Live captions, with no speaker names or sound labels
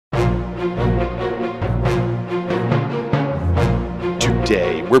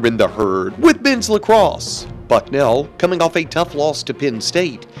Today, we're in the herd with men's lacrosse. Bucknell, coming off a tough loss to Penn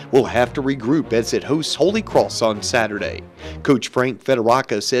State, will have to regroup as it hosts Holy Cross on Saturday. Coach Frank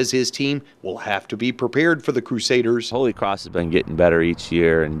Federica says his team will have to be prepared for the Crusaders. Holy Cross has been getting better each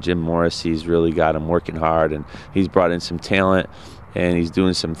year, and Jim Morrissey's really got them working hard, and he's brought in some talent, and he's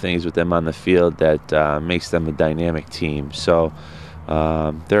doing some things with them on the field that makes them a dynamic team. So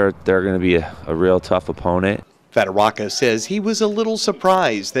they're going to be a real tough opponent. Federica says he was a little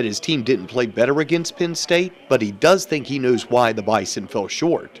surprised that his team didn't play better against Penn State, but he does think he knows why the Bison fell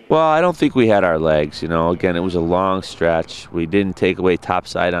short. Well, I don't think we had our legs. Again, it was a long stretch. We didn't take away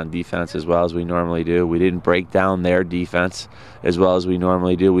topside on defense as well as we normally do. We didn't break down their defense as well as we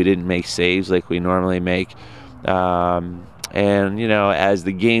normally do. We didn't make saves like we normally make. And, as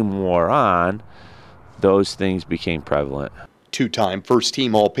the game wore on, those things became prevalent. Two-time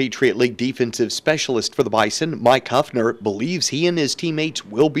first-team All-Patriot League defensive specialist for the Bison, Mike Huffner, believes he and his teammates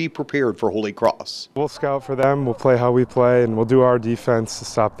will be prepared for Holy Cross. We'll scout for them, we'll play how we play, and we'll do our defense to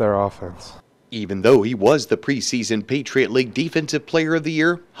stop their offense. Even though he was the preseason Patriot League Defensive Player of the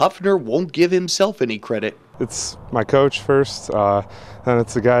Year, Huffner won't give himself any credit. It's my coach first, and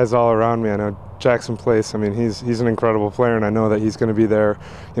it's the guys all around me. I know Jackson Place, he's an incredible player, and I know that he's going to be there,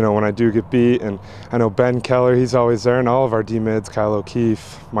 when I do get beat. And I know Ben Keller, he's always there, and all of our D-mids, Kyle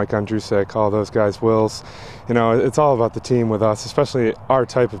O'Keefe, Mike Andrusek, all those guys, Wills. It's all about the team with us, especially our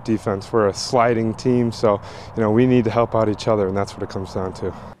type of defense. We're a sliding team, so, we need to help out each other, and that's what it comes down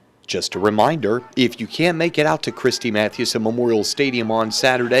to. Just a reminder, if you can't make it out to Christy Mathewson Memorial Stadium on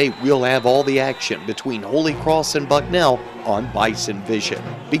Saturday, we'll have all the action between Holy Cross and Bucknell on Bison Vision,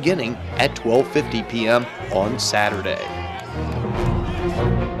 beginning at 12:50 p.m. on Saturday.